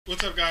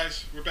What's up,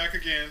 guys? We're back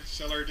again,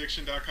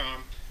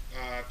 selleraddiction.com.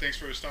 Thanks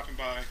for stopping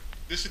by.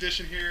 This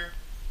edition here,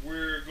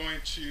 we're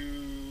going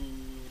to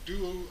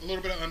do a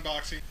little bit of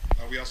unboxing.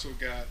 We also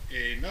got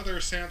another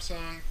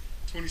Samsung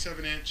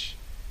 27-inch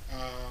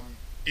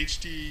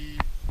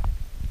HD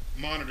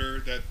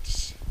monitor that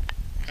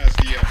has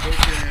the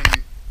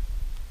built-in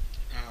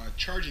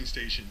charging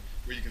station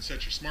where you can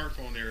set your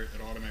smartphone there.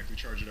 It'll automatically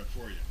charge it up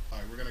for you.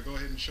 We're going to go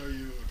ahead and show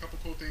you a couple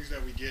cool things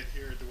that we get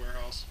here at the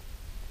warehouse.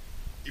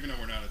 Even though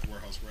we're not at the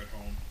warehouse, we're at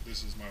home.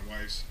 This is my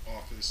wife's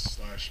office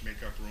slash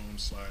makeup room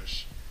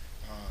slash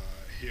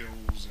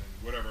hills and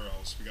whatever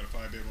else. We got a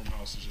 5-bedroom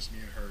house. It's just me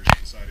and her. She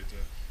decided to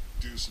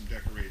do some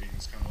decorating.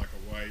 It's kind of like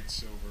a white,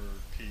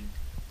 silver, pink,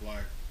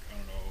 black, I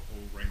don't know,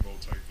 whole rainbow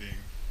type thing.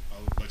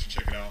 I'll let you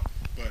check it out.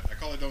 But I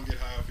call it don't get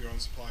high off your own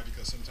supply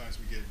because sometimes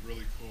we get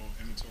really cool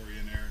inventory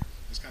in there.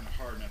 It's kind of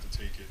hard not to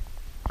take it.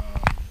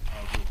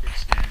 I'll do a quick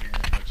scan here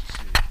and let you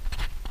see.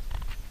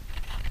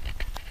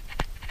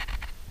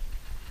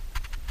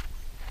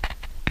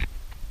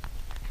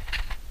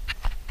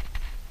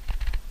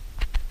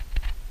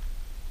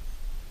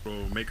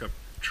 Little makeup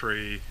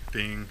tray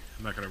thing.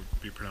 I'm not going to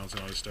be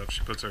pronouncing all this stuff.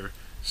 She puts her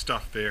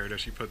stuff there that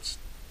she puts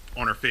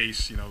on her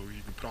face. You know,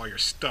 you can put all your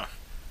stuff.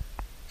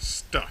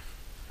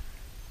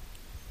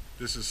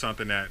 This is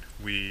something that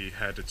we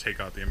had to take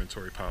out the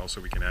inventory pile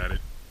so we can add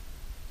it.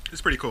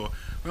 It's pretty cool.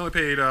 We only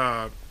paid,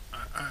 I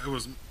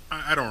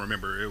don't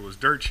remember. It was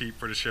dirt cheap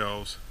for the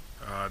shelves.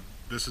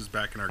 This is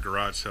back in our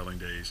garage selling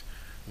days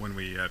when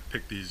we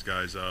picked these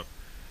guys up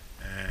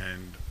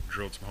and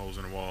drilled some holes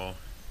in the wall,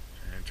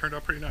 and it turned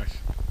out pretty nice.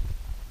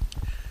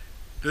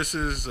 This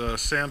is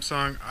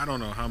Samsung. I don't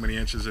know how many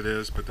inches it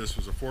is, but this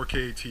was a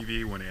 4K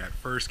TV when it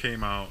first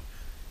came out,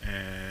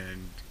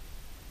 and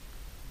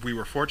we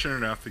were fortunate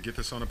enough to get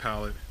this on a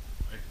pallet.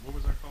 What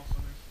was our cost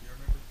on this? Do you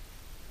remember?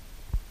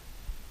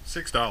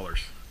 $6.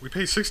 We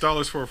paid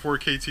 $6 for a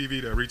 4K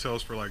TV that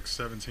retails for like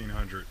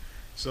 $1,700.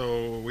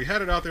 So we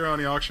had it out there on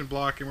the auction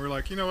block, and we were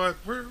like, you know what?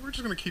 We're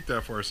just gonna keep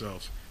that for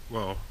ourselves.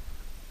 Well,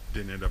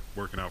 didn't end up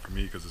working out for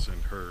me because it's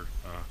in her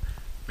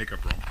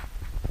makeup room.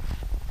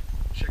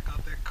 Check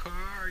out that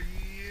car,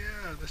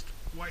 yeah, that's the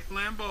white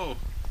Lambo.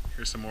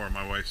 Here's some more of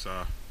my wife's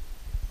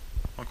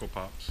Funko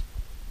Pops.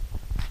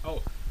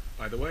 Oh,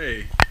 by the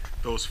way,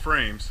 those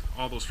frames,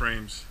 all those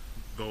frames,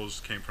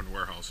 those came from the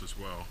warehouse as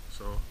well.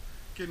 So,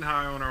 getting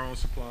high on our own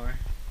supply.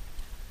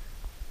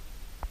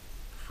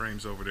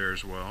 Frames over there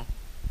as well.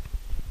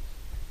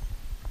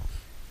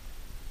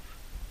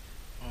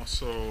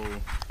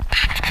 Also,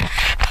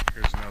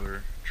 here's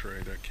another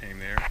tray that came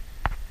there,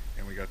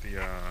 and we got the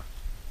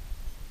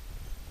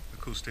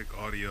acoustic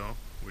audio,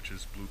 which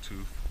is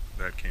Bluetooth,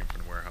 that came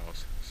from the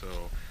warehouse.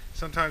 So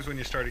sometimes when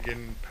you start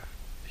getting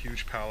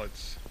huge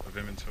pallets of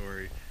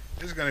inventory,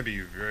 it's going to be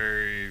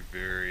very,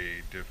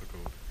 very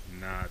difficult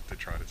not to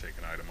try to take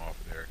an item off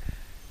of there.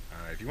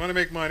 If you want to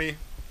make money,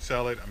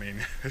 sell it. I mean,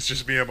 it's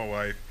just me and my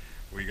wife.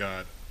 We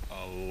got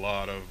a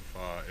lot of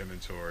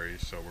inventory,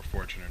 so we're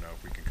fortunate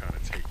enough we can kind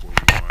of take what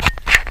we want.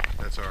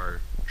 That's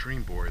our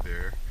dream board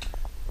there.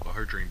 Well,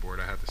 her dream board,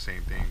 I have the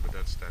same thing, but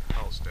that's that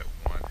house that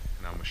won,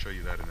 and I'm going to show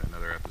you that in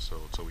another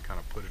episode. So we kind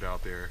of put it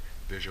out there,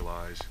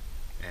 visualize,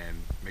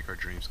 and make our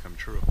dreams come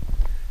true.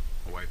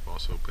 My wife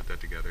also put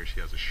that together. She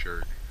has a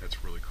shirt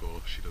that's really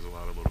cool. She does a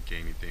lot of little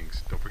gaming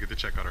things. Don't forget to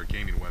check out our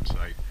gaming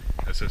website,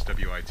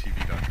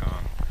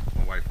 sswitv.com.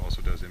 My wife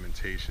also does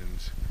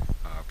invitations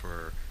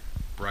for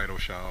bridal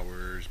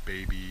showers,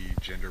 baby,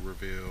 gender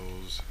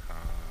reveals,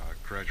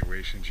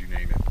 graduations, you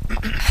name it.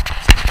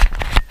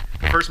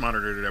 The first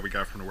monitor that we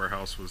got from the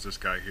warehouse was this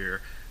guy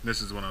here. And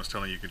this is the one I was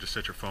telling you. You can just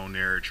set your phone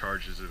there, it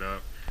charges it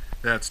up.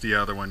 That's the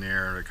other one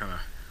there. It kind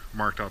of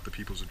marked out the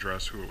people's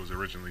address who it was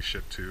originally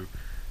shipped to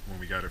when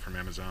we got it from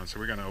Amazon. So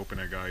we're going to open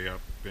that guy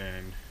up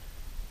and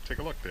take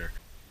a look there.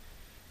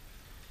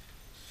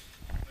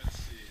 Let's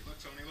see. Look,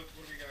 Tony, look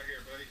what we got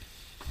here, buddy.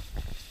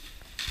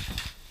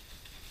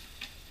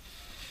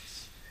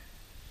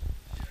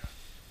 Yeah.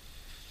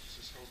 Let's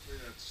just hopefully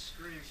that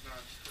screen's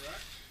not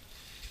correct.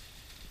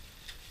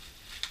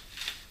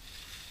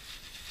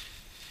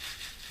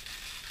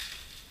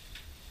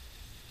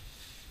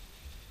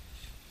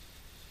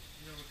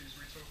 You know what these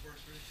retail for,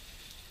 sweetie?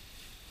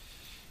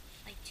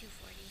 Like $240.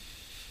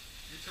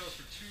 Retails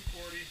for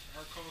 $240.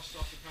 Our cost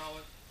off the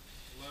pallet,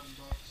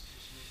 $11.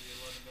 This will be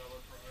 $11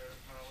 per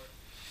item pallet.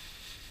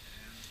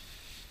 And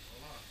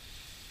voila.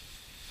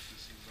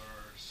 This is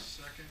our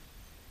second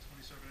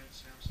 27-inch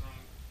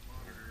Samsung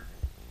monitor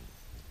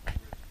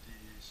with the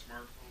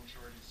smartphone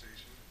charging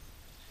station.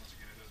 Once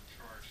again, it doesn't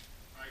charge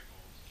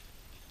iPhones,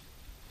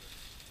 but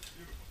it's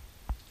beautiful.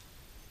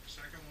 Our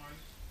second one,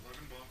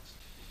 $11.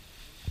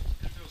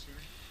 Good deal,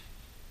 sweetie.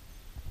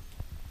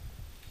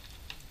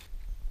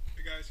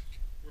 Hey guys,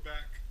 we're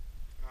back.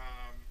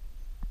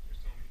 There's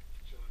Tony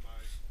chilling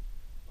by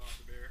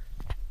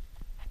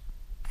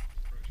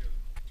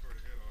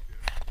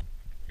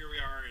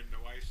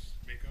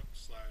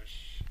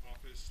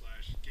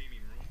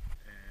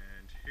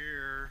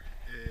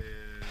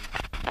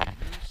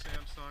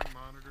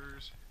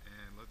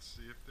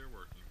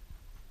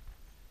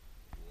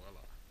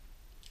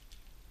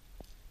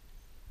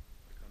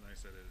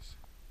is.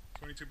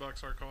 22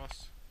 bucks our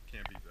cost,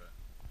 can't beat that.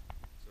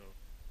 So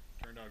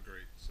turned out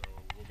great. So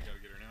what we got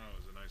to get her now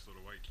is a nice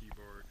little white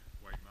keyboard,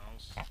 white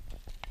mouse. I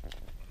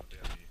don't know if they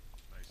have any